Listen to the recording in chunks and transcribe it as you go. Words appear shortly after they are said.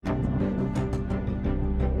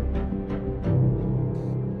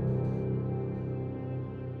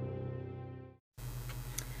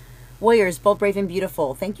Warriors, bold, brave, and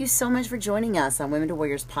beautiful, thank you so much for joining us on Women to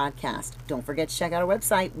Warriors podcast. Don't forget to check out our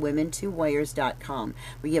website, women2warriors.com.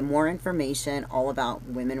 We get more information all about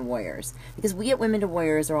women warriors. Because we at Women to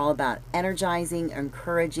Warriors are all about energizing,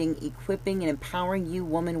 encouraging, equipping, and empowering you,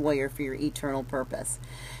 woman warrior, for your eternal purpose.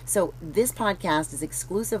 So this podcast is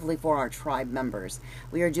exclusively for our tribe members.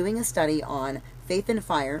 We are doing a study on Faith and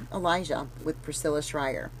Fire, Elijah, with Priscilla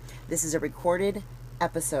Schreier. This is a recorded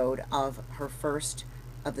episode of her first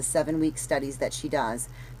of the 7-week studies that she does,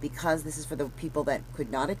 because this is for the people that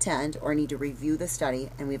could not attend or need to review the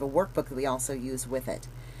study, and we have a workbook that we also use with it.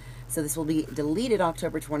 So this will be deleted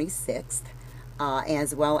October 26th,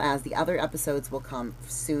 as well as the other episodes will come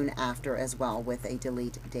soon after as well, with a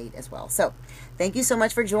delete date as well. So thank you so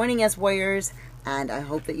much for joining us, warriors, and I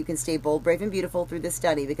hope that you can stay bold, brave, and beautiful through this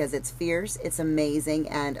study, because it's fierce, it's amazing,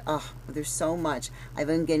 and there's so much. I've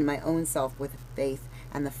been getting my own self with faith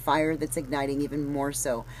and the fire that's igniting even more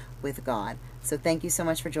so with God. So thank you so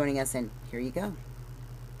much for joining us, and here you go.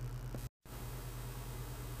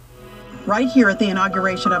 Right here at the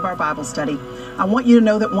inauguration of our Bible study, I want you to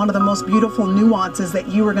know that one of the most beautiful nuances that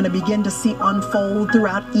you are going to begin to see unfold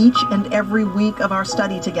throughout each and every week of our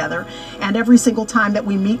study together, and every single time that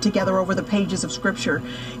we meet together over the pages of Scripture,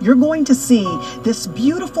 you're going to see this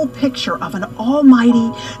beautiful picture of an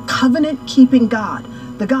almighty, covenant-keeping God,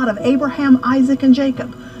 the God of Abraham, Isaac, and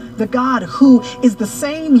Jacob, the God who is the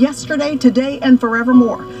same yesterday, today, and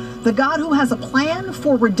forevermore, the God who has a plan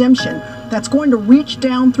for redemption that's going to reach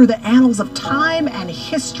down through the annals of time and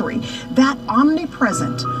history. That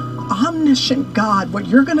omnipresent, omniscient God, what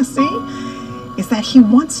you're going to see is that he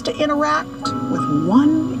wants to interact with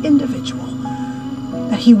one individual,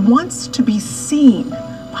 that he wants to be seen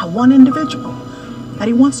by one individual, that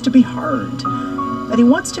he wants to be heard, that he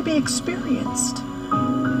wants to be experienced.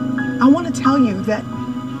 I want to tell you that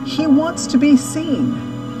he wants to be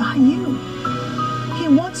seen by you. He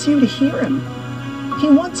wants you to hear him. He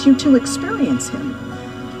wants you to experience him.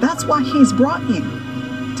 That's why he's brought you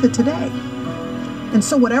to today. And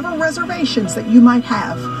so whatever reservations that you might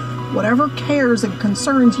have, whatever cares and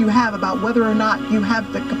concerns you have about whether or not you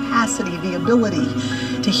have the capacity, the ability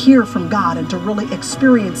to hear from God and to really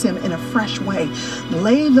experience him in a fresh way,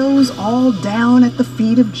 lay those all down at the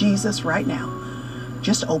feet of Jesus right now.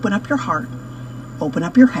 Just open up your heart, open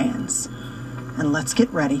up your hands, and let's get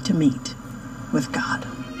ready to meet with God.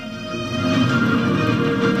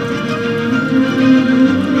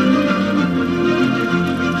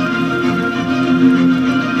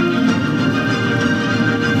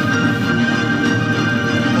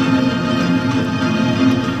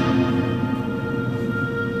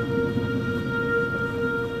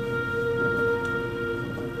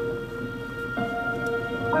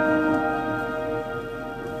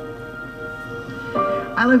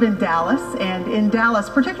 I live in Dallas, and in Dallas,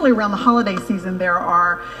 particularly around the holiday season, there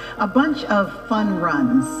are a bunch of fun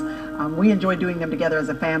runs. We enjoy doing them together as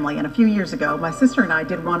a family, and a few years ago, my sister and I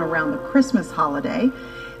did one around the Christmas holiday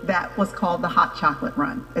that was called the Hot Chocolate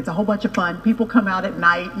Run. It's a whole bunch of fun. People come out at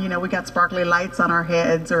night, you know, we got sparkly lights on our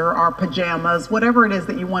heads or our pajamas, whatever it is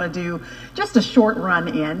that you want to do, just a short run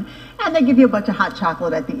in, and they give you a bunch of hot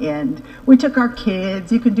chocolate at the end. We took our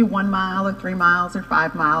kids. You can do 1 mile or 3 miles or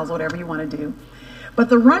 5 miles, whatever you want to do. But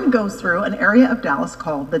the run goes through an area of Dallas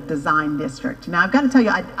called the Design District. Now, I've got to tell you,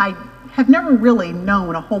 I have never really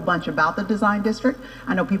known a whole bunch about the Design District.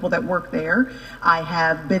 I know people that work there. I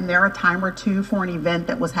have been there a time or two for an event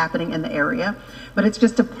that was happening in the area. But it's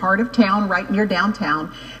just a part of town right near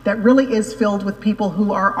downtown that really is filled with people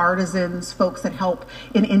who are artisans, folks that help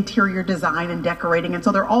in interior design and decorating. And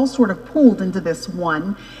so they're all sort of pooled into this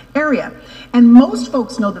one area. And most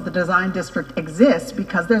folks know that the Design District exists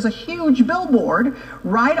because there's a huge billboard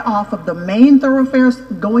right off of the main thoroughfares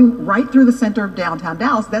going right through the center of downtown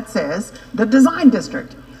Dallas that says the Design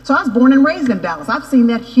District. So I was born and raised in Dallas. I've seen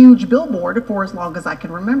that huge billboard for as long as I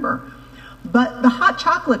can remember. But the Hot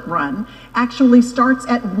Chocolate Run actually starts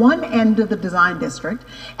at one end of the Design District,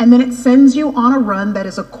 and then it sends you on a run that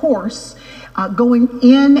is a course going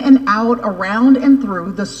in and out, around and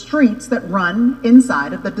through the streets that run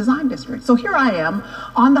inside of the Design District. So here I am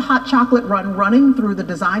on the Hot Chocolate Run running through the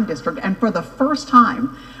Design District, and for the first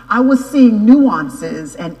time, I was seeing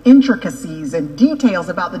nuances and intricacies and details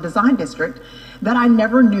about the Design District that I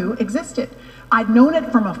never knew existed. I'd known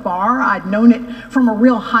it from afar, I'd known it from a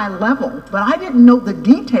real high level, but I didn't know the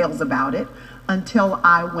details about it until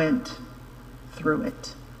I went through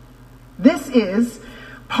it. This is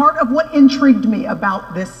part of what intrigued me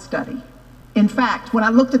about this study. In fact, when I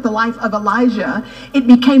looked at the life of Elijah, it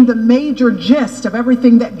became the major gist of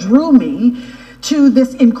everything that drew me to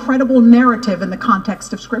this incredible narrative in the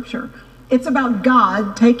context of Scripture. It's about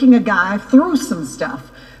God taking a guy through some stuff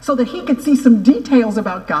so that he could see some details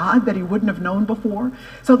about God that he wouldn't have known before,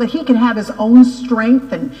 so that he could have his own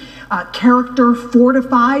strength and character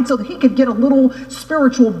fortified, so that he could get a little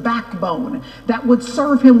spiritual backbone that would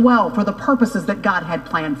serve him well for the purposes that God had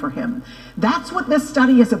planned for him. That's what this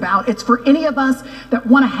study is about. It's for any of us that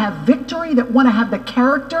want to have victory, that want to have the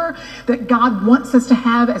character that God wants us to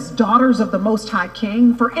have as daughters of the Most High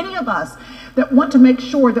King. For any of us that want to make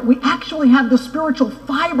sure that we actually have the spiritual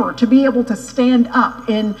fiber to be able to stand up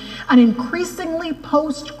in an increasingly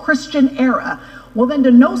post-Christian era. Well, then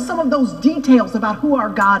to know some of those details about who our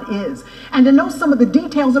God is, and to know some of the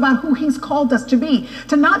details about who he's called us to be,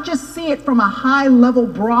 to not just see it from a high-level,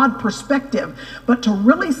 broad perspective, but to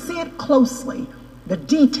really see it closely, the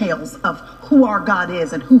details of who our God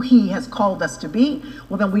is and who he has called us to be,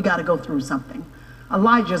 well, then we got to go through something.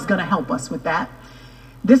 Elijah is going to help us with that.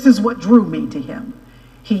 This is what drew me to him.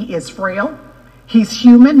 He is frail. He's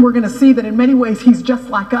human. We're going to see that in many ways he's just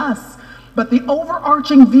like us. But the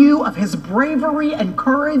overarching view of his bravery and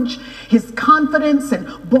courage, his confidence and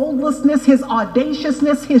boldness, his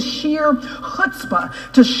audaciousness, his sheer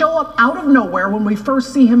chutzpah to show up out of nowhere when we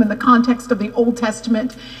first see him in the context of the Old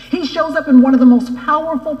Testament. He shows up in one of the most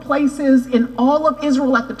powerful places in all of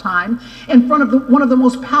Israel at the time, in front of one of the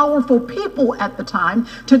most powerful people at the time,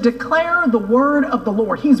 to declare the word of the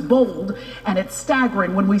Lord. He's bold, and it's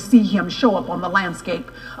staggering when we see him show up on the landscape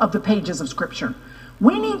of the pages of Scripture.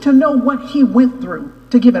 We need to know what he went through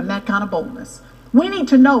to give him that kind of boldness. We need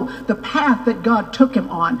to know the path that God took him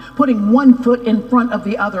on, putting one foot in front of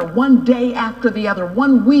the other, one day after the other,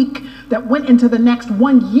 1 week that went into the next,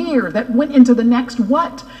 1 year that went into the next.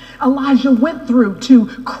 What Elijah went through to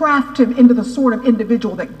craft him into the sort of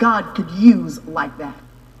individual that God could use like that.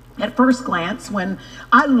 At first glance, when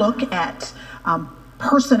I look at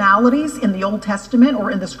personalities in the Old Testament or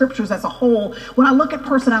in the scriptures as a whole, when I look at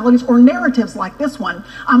personalities or narratives like this one,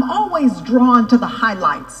 I'm always drawn to the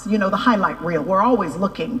highlights, the highlight reel. We're always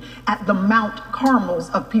looking at the Mount Carmels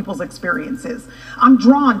of people's experiences. I'm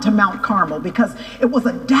drawn to Mount Carmel because it was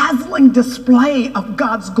a dazzling display of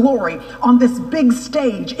God's glory on this big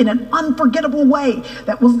stage in an unforgettable way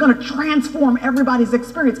that was going to transform everybody's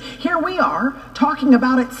experience. Here we are talking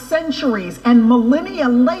about it centuries and millennia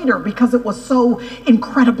later because it was so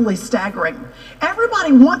incredibly staggering.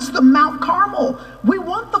 Everybody wants the Mount Carmel. We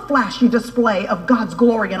want the flashy display of God's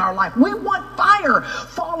glory in our life. We want fire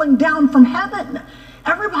falling down from heaven.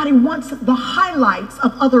 Everybody wants the highlights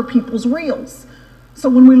of other people's reels. So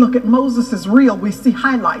when we look at Moses' reel, we see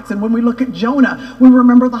highlights. And when we look at Jonah, we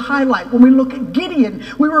remember the highlight. When we look at Gideon,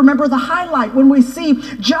 we remember the highlight. When we see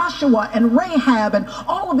Joshua and Rahab and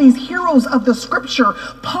all of these heroes of the scripture,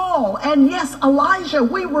 Paul, and yes, Elijah,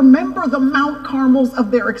 we remember the Mount Carmels of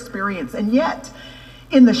their experience. And yet,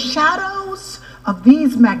 in the shadows of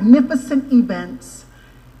these magnificent events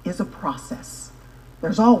is a process.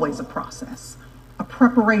 There's always a process, a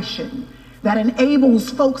preparation that enables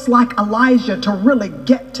folks like Elijah to really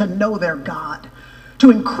get to know their God, to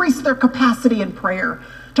increase their capacity in prayer,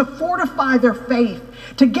 to fortify their faith,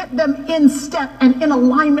 to get them in step and in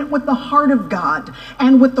alignment with the heart of God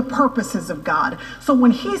and with the purposes of God. So when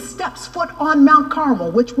he steps foot on Mount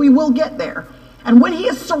Carmel, which we will get there, and when he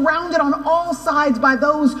is surrounded on all sides by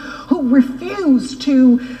those who refuse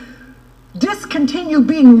to discontinue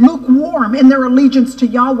being lukewarm in their allegiance to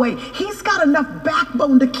Yahweh, he's got enough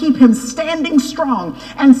backbone to keep him standing strong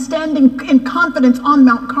and standing in confidence on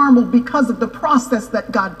Mount Carmel because of the process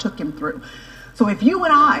that God took him through. So if you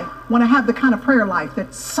and I want to have the kind of prayer life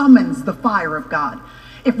that summons the fire of God,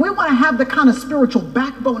 if we want to have the kind of spiritual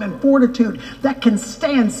backbone and fortitude that can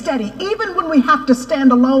stand steady, even when we have to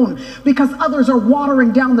stand alone because others are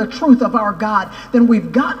watering down the truth of our God, then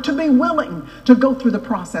we've got to be willing to go through the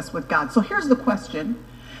process with God. So here's the question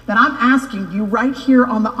that I'm asking you right here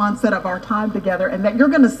on the onset of our time together, and that you're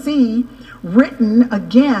going to see written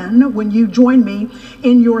again when you join me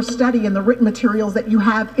in your study and the written materials that you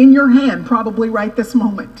have in your hand, probably right this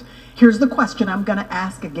moment. Here's the question I'm going to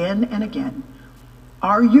ask again and again.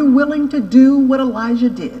 Are you willing to do what Elijah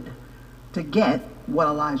did to get what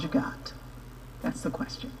Elijah got? That's the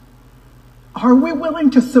question. Are we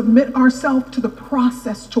willing to submit ourselves to the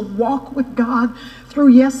process to walk with God through,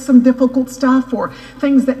 yes, some difficult stuff or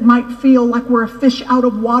things that might feel like we're a fish out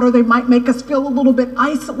of water? They might make us feel a little bit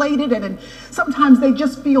isolated, and sometimes they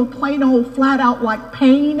just feel plain old flat out like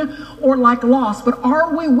pain or like loss. But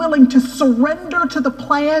are we willing to surrender to the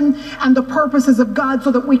plan and the purposes of God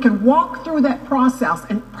so that we can walk through that process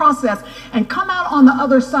and come out on the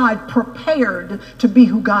other side prepared to be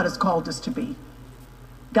who God has called us to be?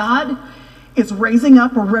 God is raising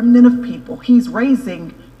up a remnant of people. He's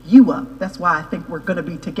raising you up. That's why I think we're going to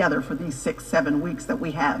be together for these 6-7 weeks that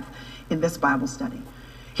we have in this Bible study.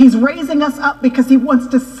 He's raising us up because he wants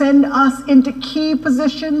to send us into key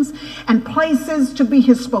positions and places to be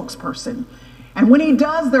his spokesperson. And when he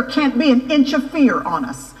does, there can't be an inch of fear on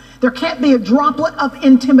us. There can't be a droplet of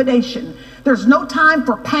intimidation. There's no time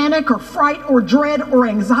for panic or fright or dread or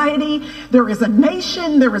anxiety. There is a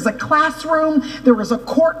nation, there is a classroom, there is a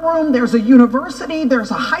courtroom, there's a university,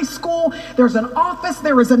 there's a high school, there's an office,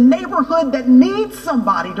 there is a neighborhood that needs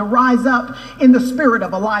somebody to rise up in the spirit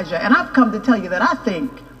of Elijah. And I've come to tell you that I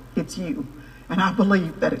think it's you, and I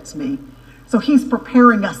believe that it's me. So he's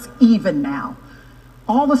preparing us even now.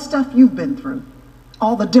 All the stuff you've been through,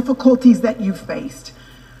 all the difficulties that you've faced,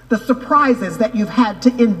 the surprises that you've had to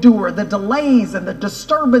endure, the delays and the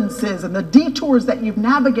disturbances and the detours that you've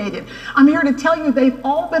navigated. I'm here to tell you they've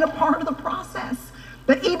all been a part of the process.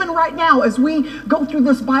 That even right now, as we go through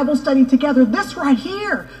this Bible study together, this right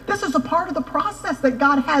here, this is a part of the process that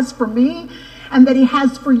God has for me and that he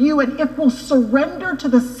has for you. And if we'll surrender to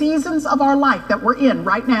the seasons of our life that we're in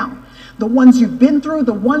right now, the ones you've been through,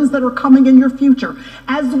 the ones that are coming in your future,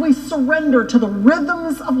 as we surrender to the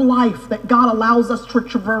rhythms of life that God allows us to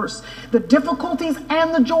traverse, the difficulties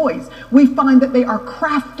and the joys, we find that they are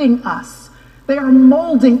crafting us. They are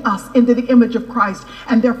molding us into the image of Christ,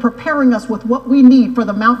 and they're preparing us with what we need for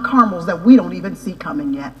the Mount Carmels that we don't even see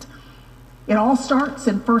coming yet. It all starts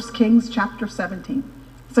in 1 Kings chapter 17.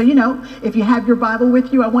 So, if you have your Bible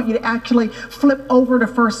with you, I want you to actually flip over to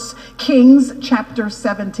 1 Kings chapter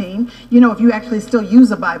 17. If you actually still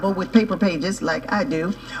use a Bible with paper pages like I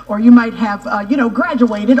do, or you might have,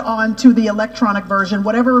 graduated on to the electronic version,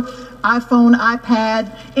 whatever iPhone,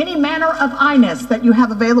 iPad, any manner of I-ness that you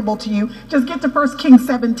have available to you, just get to 1 Kings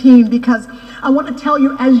 17, because I want to tell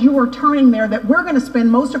you as you are turning there that we're going to spend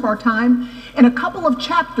most of our time in a couple of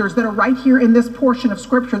chapters that are right here in this portion of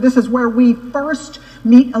Scripture. This is where we first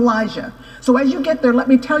meet Elijah. So as you get there, let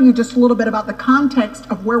me tell you just a little bit about the context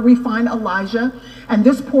of where we find Elijah and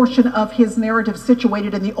this portion of his narrative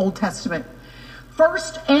situated in the Old Testament.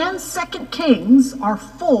 1st and 2nd Kings are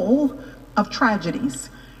full of tragedies.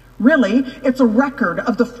 Really, it's a record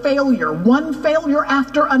of the failure, one failure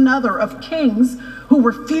after another, of kings who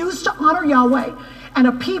refused to honor Yahweh and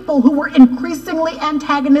a people who were increasingly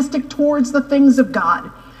antagonistic towards the things of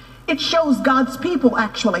God. It shows God's people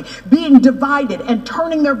actually being divided and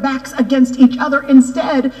turning their backs against each other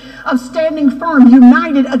instead of standing firm,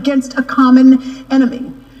 united against a common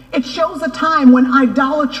enemy. It shows a time when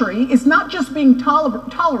idolatry is not just being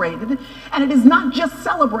tolerated, and it is not just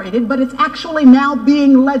celebrated, but it's actually now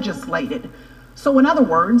being legislated. So in other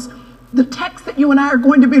words, the text that you and I are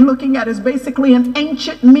going to be looking at is basically an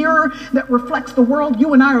ancient mirror that reflects the world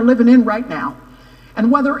you and I are living in right now. And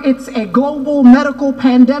whether it's a global medical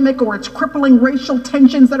pandemic or it's crippling racial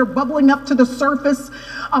tensions that are bubbling up to the surface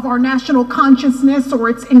of our national consciousness, or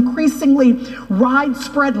it's increasingly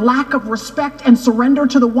widespread lack of respect and surrender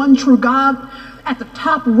to the one true God at the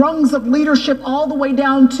top rungs of leadership all the way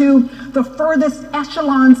down to the furthest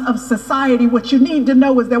echelons of society, what you need to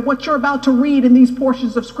know is that what you're about to read in these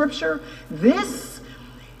portions of Scripture, this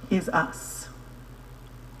is us.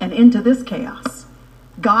 And into this chaos,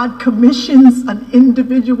 God commissions an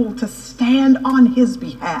individual to stand on his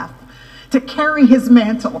behalf, to carry his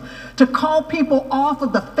mantle, to call people off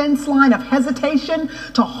of the fence line of hesitation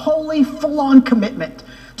to holy, full-on commitment,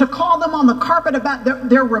 to call them on the carpet about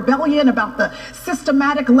their rebellion, about the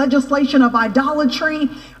systematic legislation of idolatry.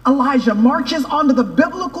 Elijah marches onto the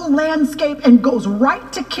biblical landscape and goes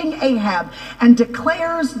right to King Ahab and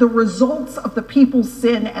declares the results of the people's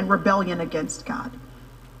sin and rebellion against God.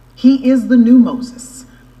 He is the new Moses.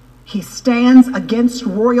 He stands against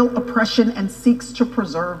royal oppression and seeks to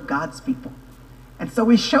preserve God's people. And so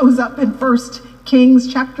he shows up in 1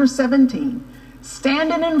 Kings chapter 17,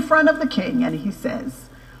 standing in front of the king, and he says,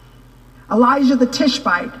 Elijah the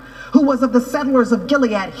Tishbite, who was of the settlers of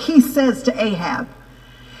Gilead, he says to Ahab,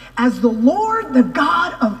 as the Lord, the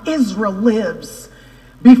God of Israel lives,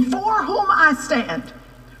 before whom I stand,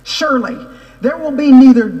 surely there will be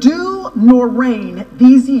neither dew nor rain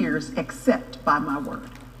these years except by my word.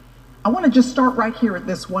 I want to just start right here at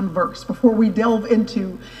this one verse before we delve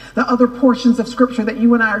into the other portions of Scripture that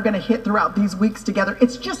you and I are going to hit throughout these weeks together.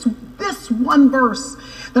 It's just this one verse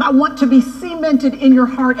that I want to be cemented in your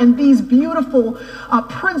heart, and these beautiful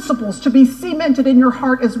principles to be cemented in your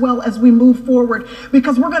heart as well as we move forward,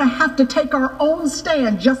 because we're going to have to take our own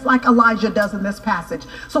stand just like Elijah does in this passage.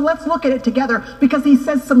 So let's look at it together, because he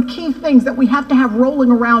says some key things that we have to have rolling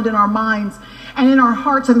around in our minds and in our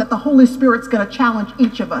hearts, and that the Holy Spirit's going to challenge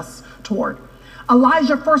each of us toward.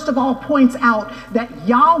 Elijah, first of all, points out that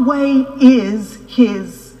Yahweh is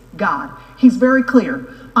his God. He's very clear,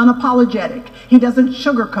 unapologetic. He doesn't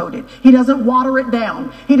sugarcoat it. He doesn't water it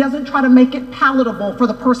down. He doesn't try to make it palatable for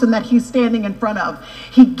the person that he's standing in front of.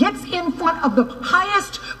 He gets in front of the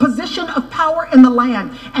highest position of power in the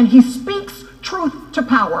land, and he speaks truth to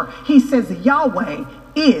power. He says, Yahweh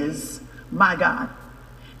is my God.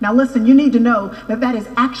 Now listen, you need to know that that is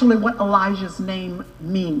actually what Elijah's name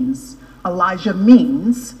means. Elijah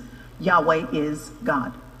means Yahweh is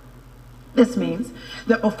God. This means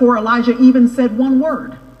that before Elijah even said one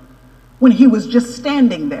word, when he was just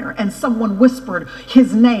standing there and someone whispered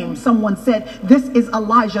his name, someone said, this is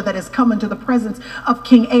Elijah that has come into the presence of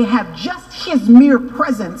King Ahab. Just his mere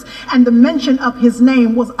presence and the mention of his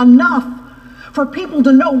name was enough for people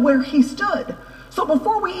to know where he stood. So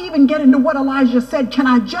before we even get into what Elijah said, can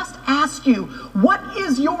I just ask you, what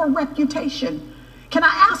is your reputation? Can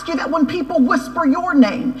I ask you that when people whisper your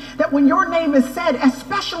name, that when your name is said,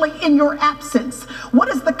 especially in your absence, what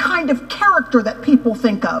is the kind of character that people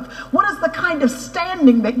think of? What is the kind of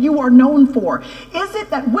standing that you are known for? Is it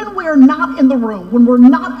that when we are not in the room, when we're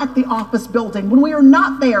not at the office building, when we are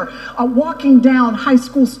not there walking down high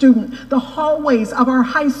school student, the hallways of our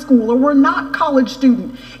high school, or we're not college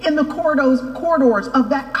student in the corridors of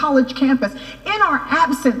that college campus, in our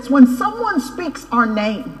absence, when someone speaks our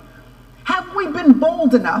name, have we been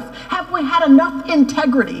bold enough? Have we had enough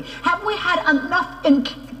integrity? Have we had enough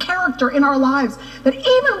character in our lives that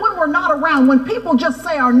even when we're not around, when people just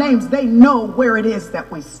say our names, they know where it is that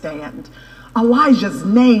we stand? Elijah's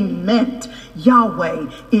name meant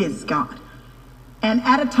Yahweh is God. And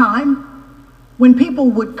at a time when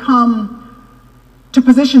people would come to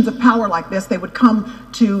positions of power like this, they would come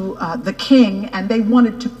to the king, and they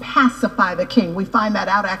wanted to pacify the king. We find that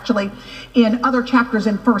out actually in other chapters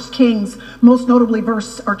in 1 Kings, most notably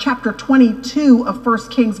chapter 22 of 1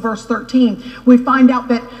 Kings, verse 13. We find out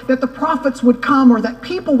that the prophets would come, or that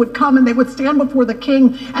people would come, and they would stand before the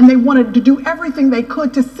king, and they wanted to do everything they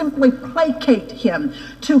could to simply placate him,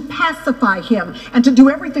 to pacify him, and to do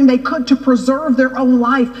everything they could to preserve their own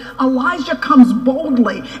life. Elijah comes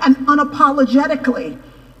boldly and unapologetically.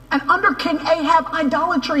 And under King Ahab,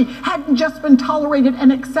 idolatry hadn't just been tolerated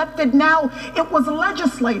and accepted. Now it was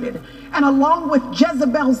legislated. And along with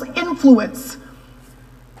Jezebel's influence,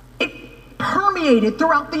 it permeated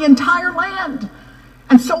throughout the entire land.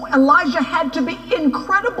 And so Elijah had to be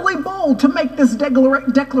incredibly bold to make this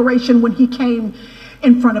declaration when he came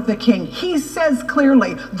in front of the king. He says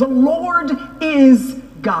clearly, the Lord is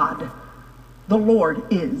God. The Lord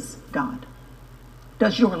is God.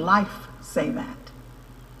 Does your life say that?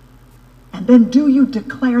 And then do you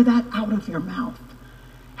declare that out of your mouth?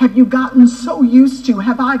 Have I gotten so used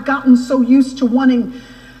to wanting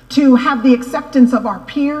to have the acceptance of our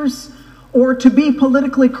peers or to be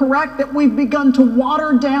politically correct that we've begun to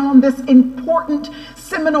water down this important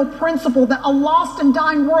seminal principle that a lost and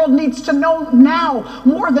dying world needs to know now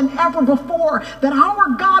more than ever before, that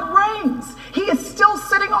our God reigns. He is still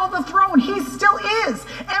sitting on the throne. He still is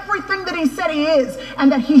everything that he said he is,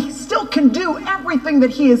 and that he still can do everything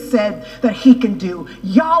that he has said that he can do.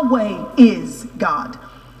 Yahweh is God.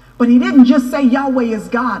 But he didn't just say Yahweh is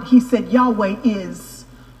God. He said Yahweh is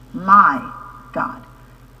my God.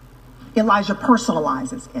 Elijah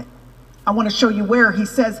personalizes it. I want to show you where. He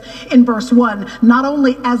says in verse 1, not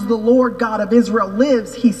only as the Lord God of Israel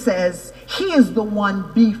lives, he says, he is the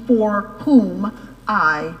one before whom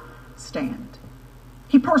I stand.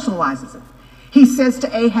 He personalizes it. He says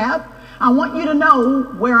to Ahab, I want you to know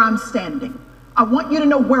where I'm standing. I want you to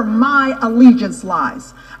know where my allegiance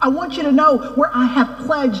lies. I want you to know where I have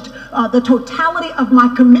pledged the totality of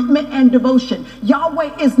my commitment and devotion.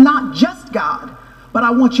 Yahweh is not just God, but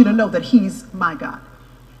I want you to know that he's my God.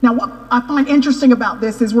 Now, what I find interesting about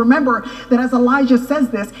this is, remember that as Elijah says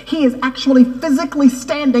this, he is actually physically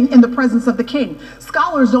standing in the presence of the king.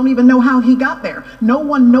 Scholars don't even know how he got there. No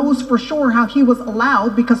one knows for sure how he was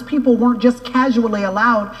allowed, because people weren't just casually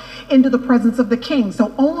allowed into the presence of the king.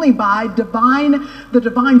 So only by the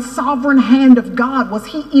divine sovereign hand of God was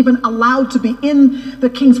he even allowed to be in the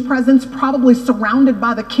king's presence, probably surrounded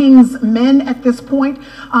by the king's men at this point,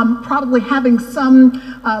 probably having some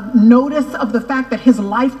notice of the fact that his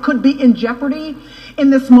life could be in jeopardy. In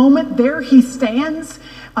this moment, there he stands,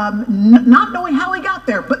 not knowing how he got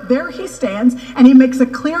there, but there he stands, and he makes a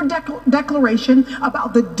clear declaration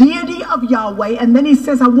about the deity of Yahweh. And then he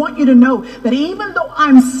says, I want you to know that even though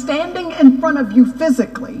I'm standing in front of you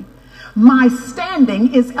physically, my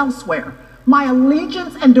standing is elsewhere. My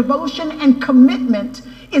allegiance and devotion and commitment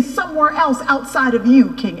is somewhere else outside of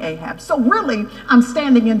you, King Ahab. So really, I'm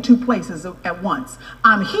standing in two places at once.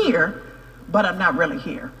 I'm here, but I'm not really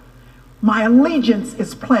here. My allegiance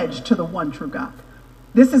is pledged to the one true God.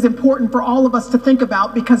 This is important for all of us to think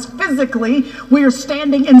about because physically we are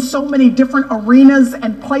standing in so many different arenas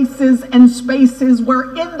and places and spaces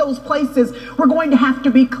where in those places we're going to have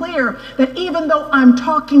to be clear that even though I'm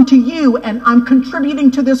talking to you and I'm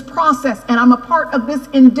contributing to this process and I'm a part of this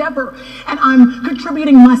endeavor and I'm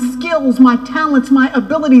contributing my skills, my talents, my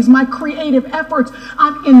abilities, my creative efforts,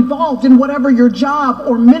 I'm involved in whatever your job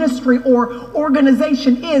or ministry or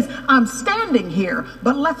organization is, I'm standing here.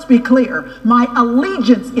 But let's be clear, my allegiance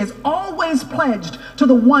is always pledged to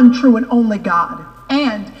the one true and only God.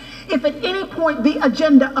 And if at any point the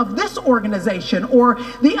agenda of this organization or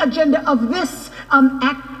the agenda of this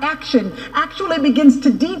action actually begins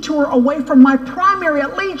to detour away from my primary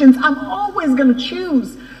allegiance, I'm always going to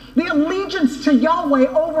choose the allegiance to Yahweh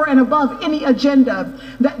over and above any agenda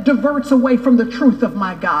that diverts away from the truth of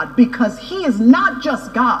my God, because he is not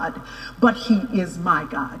just God, but he is my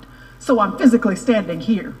God. So I'm physically standing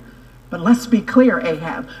here. But let's be clear,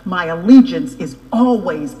 Ahab, my allegiance is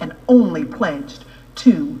always and only pledged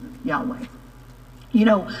to Yahweh. You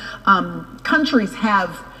know, countries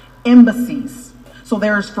have embassies. So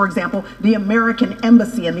there's, for example, the American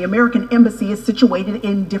Embassy, and the American Embassy is situated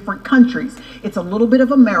in different countries. It's a little bit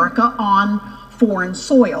of America on foreign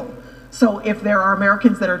soil. So if there are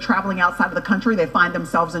Americans that are traveling outside of the country, they find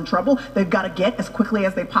themselves in trouble, they've got to get as quickly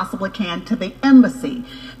as they possibly can to the embassy.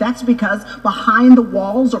 That's because behind the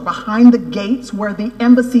walls or behind the gates where the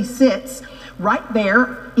embassy sits, right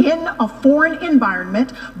there in a foreign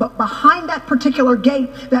environment, but behind that particular gate,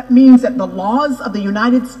 that means that the laws of the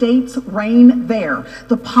United States reign there.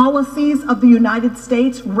 The policies of the United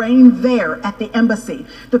States reign there at the embassy.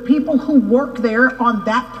 The people who work there on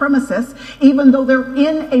that premises, even though they're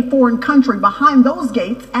in a foreign country, behind those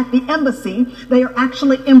gates at the embassy, they are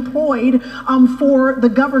actually employed for the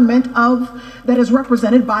government that is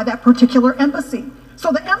represented by that particular embassy.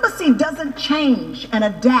 So the embassy doesn't change and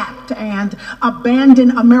adapt and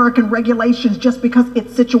abandon American regulations just because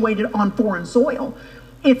it's situated on foreign soil.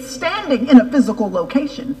 It's standing in a physical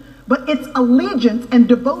location, but its allegiance and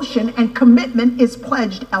devotion and commitment is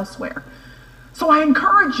pledged elsewhere. So I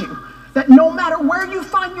encourage you that no matter where you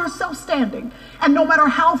find yourself standing, and no matter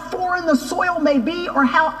how foreign the soil may be or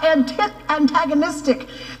how antagonistic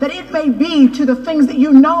that it may be to the things that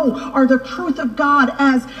you know are the truth of God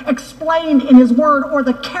as explained in his word, or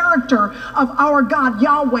the character of our God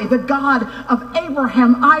Yahweh, the God of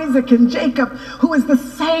Abraham, Isaac, and Jacob, who is the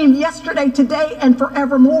same yesterday, today, and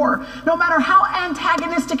forevermore. No matter how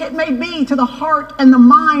antagonistic it may be to the heart and the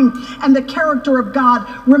mind and the character of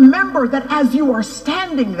God, remember that as you are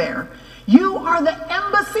standing there, you are the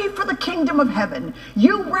embassy for the kingdom of heaven.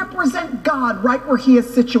 You represent God right where he has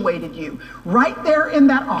situated you. Right there in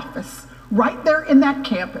that office. Right there in that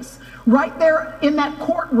campus. Right there in that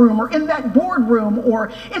courtroom or in that boardroom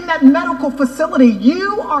or in that medical facility.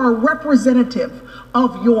 You are a representative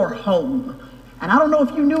of your home. And I don't know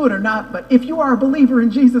if you knew it or not, but if you are a believer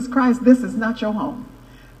in Jesus Christ, this is not your home.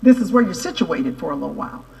 This is where you're situated for a little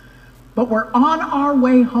while. But we're on our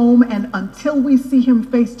way home, and until we see him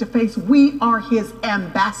face to face, we are his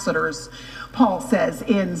ambassadors. Paul says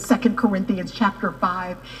in 2 Corinthians chapter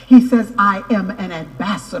 5, he says, I am an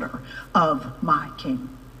ambassador of my king.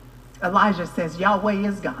 Elijah says, Yahweh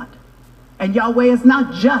is God. And Yahweh is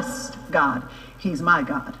not just God, he's my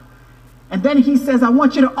God. And then he says, I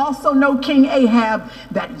want you to also know, King Ahab,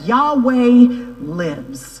 that Yahweh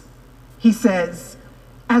lives. He says,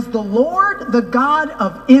 as the Lord, the God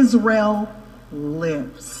of Israel,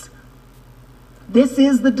 lives. This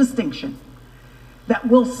is the distinction that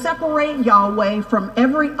will separate Yahweh from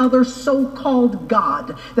every other so-called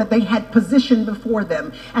God that they had positioned before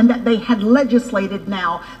them and that they had legislated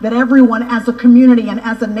now that everyone as a community and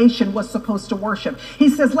as a nation was supposed to worship. He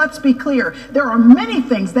says, let's be clear. There are many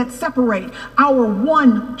things that separate our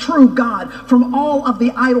one true God from all of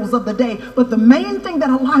the idols of the day. But the main thing that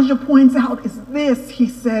Elijah points out is this. He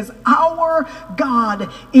says, our God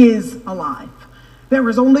is alive. There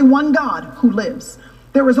is only one God who lives.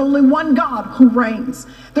 There is only one God who reigns.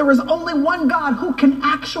 There is only one God who can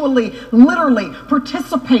actually, literally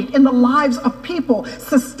participate in the lives of people,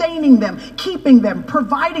 sustaining them, keeping them,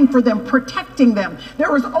 providing for them, protecting them.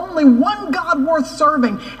 There is only one God worth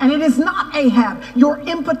serving, and it is not Ahab, your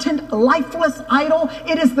impotent, lifeless idol.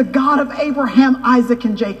 It is the God of Abraham, Isaac,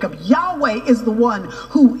 and Jacob. Yahweh is the one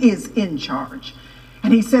who is in charge.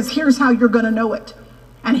 And he says, here's how you're going to know it.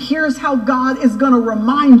 And here's how God is going to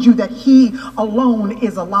remind you that he alone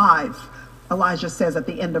is alive. Elijah says at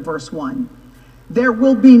the end of verse 1, there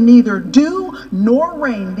will be neither dew nor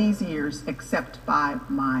rain these years except by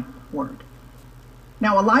my word.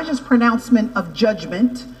 Now Elijah's pronouncement of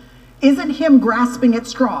judgment isn't him grasping at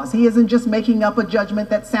straws. He isn't just making up a judgment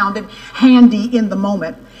that sounded handy in the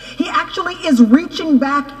moment. He actually is reaching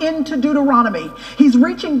back into Deuteronomy. He's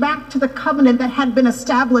reaching back to the covenant that had been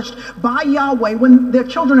established by Yahweh when the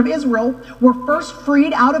children of Israel were first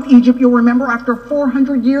freed out of Egypt. You'll remember, after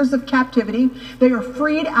 400 years of captivity, they are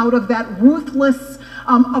freed out of that ruthless,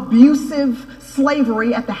 abusive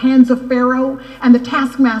slavery at the hands of Pharaoh and the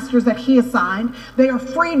taskmasters that he assigned. They are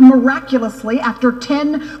freed miraculously after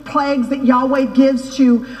 10 plagues that Yahweh gives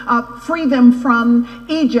to free them from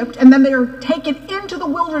Egypt. And then they are taken into the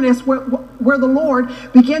wilderness where the Lord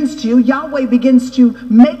Yahweh begins to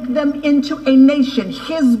make them into a nation,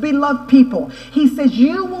 his beloved people. He says,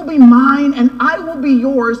 you will be mine and I will be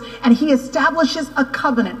yours. And he establishes a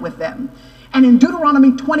covenant with them. And in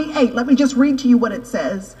Deuteronomy 28, let me just read to you what it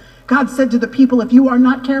says. God said to the people, if you are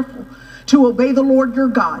not careful to obey the Lord your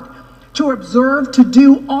God, to observe, to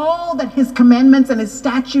do all that his commandments and his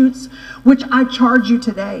statutes, which I charge you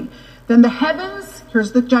today, then the heavens,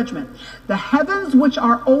 here's the judgment, the heavens which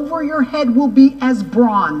are over your head will be as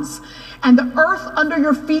bronze, and the earth under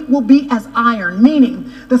your feet will be as iron,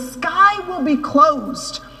 meaning the sky will be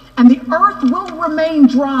closed, and the earth will remain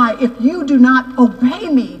dry if you do not obey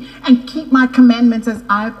me and keep my commandments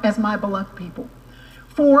as my beloved people.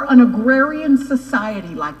 For an agrarian society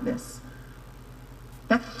like this,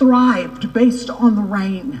 that thrived based on the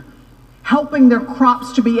rain, helping their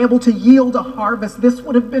crops to be able to yield a harvest, this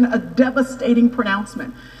would have been a devastating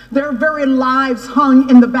pronouncement. Their very lives hung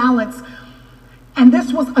in the balance. And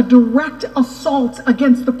this was a direct assault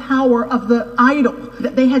against the power of the idol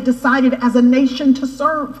that they had decided as a nation to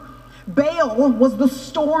serve. Baal was the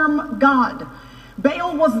storm god.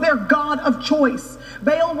 Baal was their god of choice.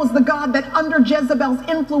 Baal was the god that under Jezebel's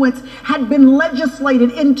influence had been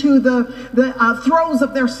legislated into the throes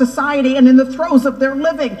of their society and in the throes of their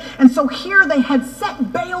living. And so here they had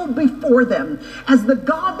set Baal before them as the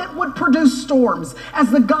god that would produce storms,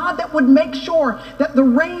 as the god that would make sure that the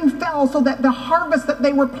rain fell so that the harvest that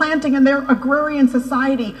they were planting in their agrarian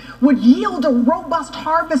society would yield a robust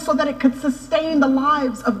harvest so that it could sustain the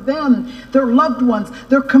lives of them, their loved ones,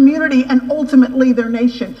 their community, and ultimately their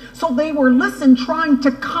nation. So they were, trying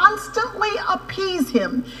to constantly appease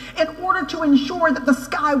him in order to ensure that the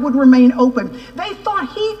sky would remain open. They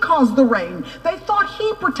thought he caused the rain. They thought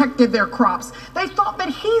he protected their crops. They thought that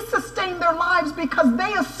he sustained their lives because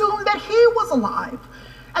they assumed that he was alive.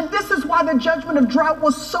 And this is why the judgment of drought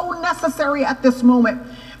was so necessary at this moment.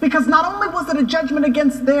 Because not only was it a judgment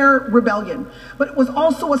against their rebellion, but it was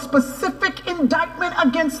also a specific indictment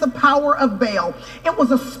against the power of Baal. It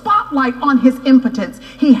was a spotlight on his impotence.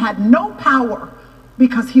 He had no power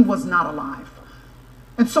because he was not alive.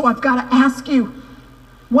 And so I've got to ask you,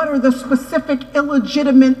 what are the specific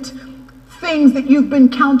illegitimate things that you've been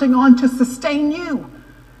counting on to sustain you?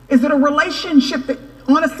 Is it a relationship that,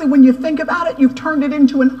 honestly, when you think about it, you've turned it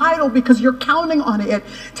into an idol because you're counting on it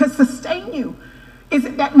to sustain you? Is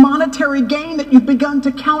it that monetary gain that you've begun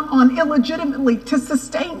to count on illegitimately to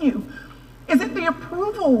sustain you? Is it the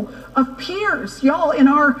approval of peers? Y'all, in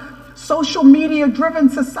our social media driven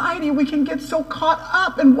society, we can get so caught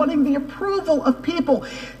up in wanting the approval of people,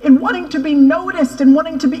 in wanting to be noticed and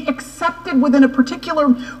wanting to be accepted within a particular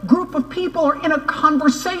group of people or in a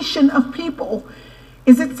conversation of people.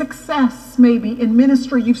 Is it success, maybe, in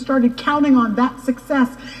ministry? You've started counting on that success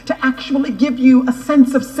to actually give you a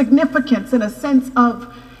sense of significance and a sense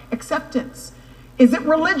of acceptance. Is it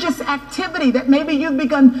religious activity that maybe you've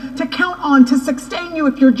begun to count on to sustain you?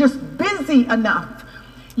 If you're just busy enough,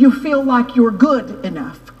 you feel like you're good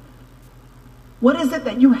enough. What is it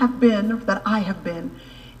that you have been, or that I have been,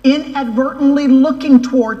 inadvertently looking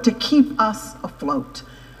toward to keep us afloat?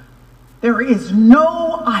 There is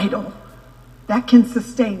no idol that can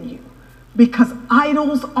sustain you, because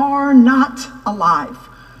idols are not alive.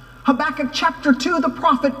 Habakkuk chapter 2, the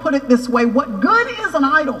prophet put it this way: what good is an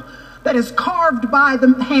idol that is carved by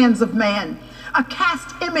the hands of man, a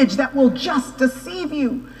cast image that will just deceive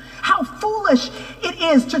you? How foolish it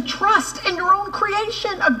is to trust in your own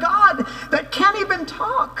creation, a God that can't even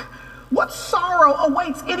talk. What sorrow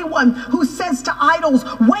awaits anyone who says to idols,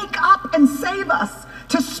 wake up and save us,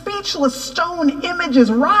 to speechless stone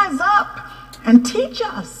images, rise up and teach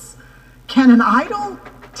us. Can an idol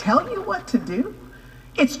tell you what to do?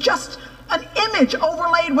 It's just an image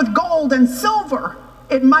overlaid with gold and silver.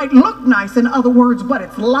 It might look nice, in other words, but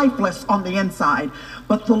it's lifeless on the inside.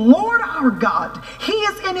 But the Lord our God, he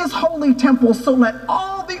is in his holy temple, so let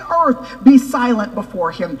all the earth be silent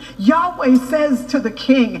before him. Yahweh says to the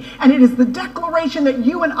king, and it is the declaration that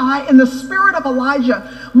you and I, in the spirit of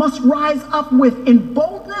Elijah, must rise up with in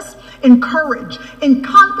boldness, in courage, in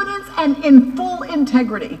confidence, and in full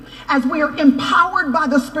integrity, as we are empowered by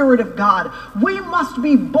the Spirit of God, we must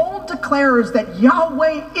be bold declarers that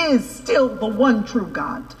Yahweh is still the one true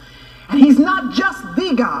God. And he's not just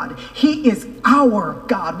the God, he is our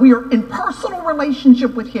God. We are in personal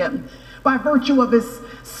relationship with him by virtue of his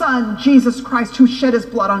Son, Jesus Christ, who shed his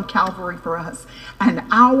blood on Calvary for us. And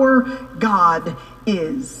our God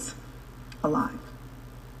is alive.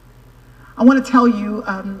 I want to tell you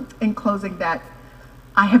in closing that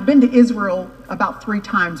I have been to Israel about 3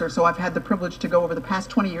 times or so. I've had the privilege to go over the past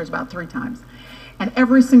 20 years about 3 times. And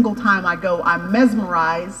every single time I go, I'm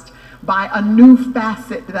mesmerized by a new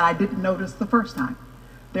facet that I didn't notice the first time.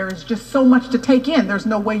 There is just so much to take in. There's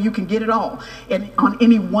no way you can get it all. And on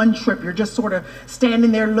any one trip, you're just sort of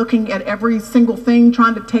standing there looking at every single thing,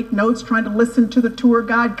 trying to take notes, trying to listen to the tour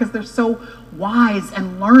guide because they're so wise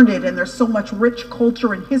and learned, and there's so much rich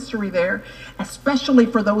culture and history there, especially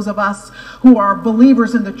for those of us who are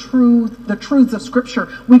believers in the truths of Scripture.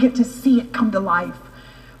 We get to see it come to life.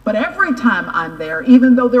 But every time I'm there,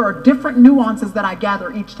 even though there are different nuances that I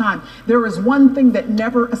gather each time, there is one thing that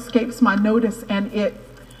never escapes my notice, and it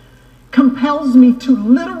compels me to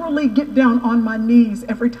literally get down on my knees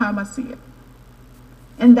every time I see it.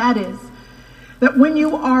 And that is that when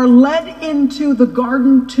you are led into the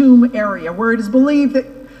garden tomb area where it is believed that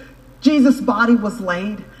Jesus' body was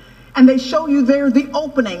laid, and they show you there the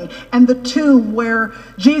opening and the tomb where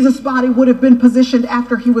Jesus' body would have been positioned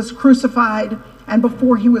after he was crucified and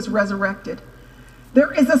before he was resurrected.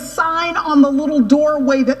 There is a sign on the little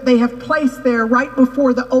doorway that they have placed there right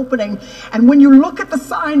before the opening. And when you look at the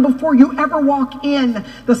sign before you ever walk in,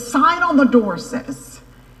 the sign on the door says,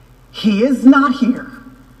 "He is not here.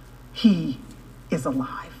 He is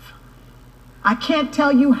alive." I can't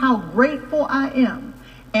tell you how grateful I am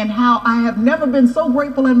and how I have never been so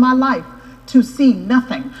grateful in my life to see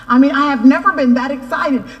nothing. I mean, I have never been that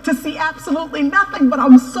excited to see absolutely nothing, but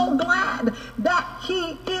I'm so glad that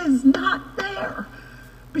he is not there.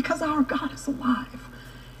 Because our God is alive.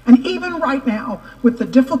 And even right now, with the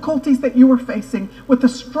difficulties that you are facing, with the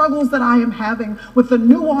struggles that I am having, with the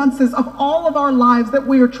nuances of all of our lives that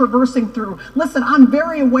we are traversing through, listen, I'm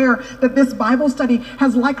very aware that this Bible study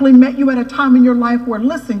has likely met you at a time in your life where,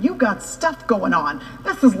 listen, you got stuff going on.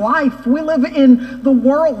 This is life. We live in the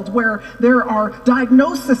world where there are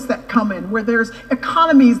diagnoses that come in, where there's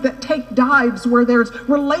economies that take dives, where there's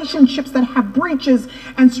relationships that have breaches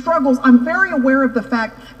and struggles. I'm very aware of the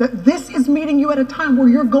fact that this is meeting you at a time where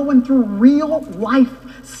you're going through real life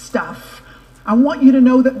stuff. I want you to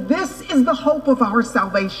know that this is the hope of our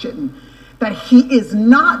salvation, that he is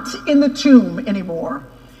not in the tomb anymore.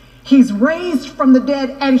 He's raised from the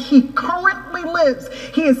dead and he currently lives.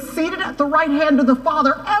 He is seated at the right hand of the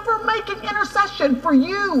Father, ever making intercession for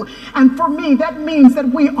you and for me. That means that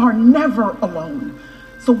we are never alone.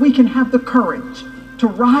 So we can have the courage to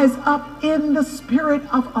rise up in the spirit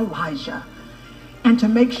of Elijah and to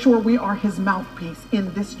make sure we are his mouthpiece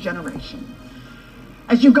in this generation.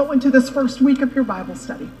 As you go into this first week of your Bible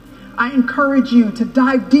study, I encourage you to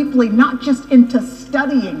dive deeply, not just into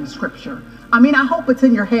studying Scripture. I mean, I hope it's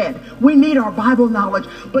in your head. We need our Bible knowledge,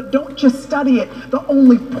 but don't just study it. The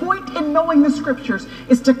only point in knowing the Scriptures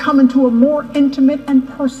is to come into a more intimate and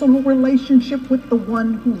personal relationship with the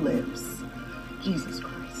one who lives, Jesus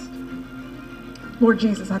Christ. Lord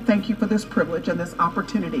Jesus, I thank you for this privilege and this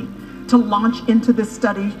opportunity to launch into this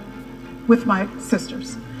study with my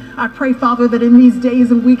sisters. I pray, Father, that in these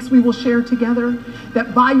days and weeks we will share together,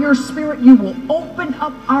 that by your Spirit you will open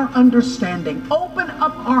up our understanding, open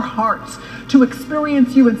up our hearts to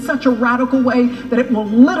experience you in such a radical way that it will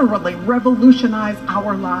literally revolutionize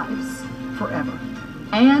our lives forever.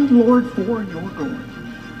 And Lord, for your glory.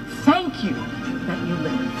 Thank you that you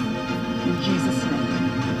live. In Jesus' name.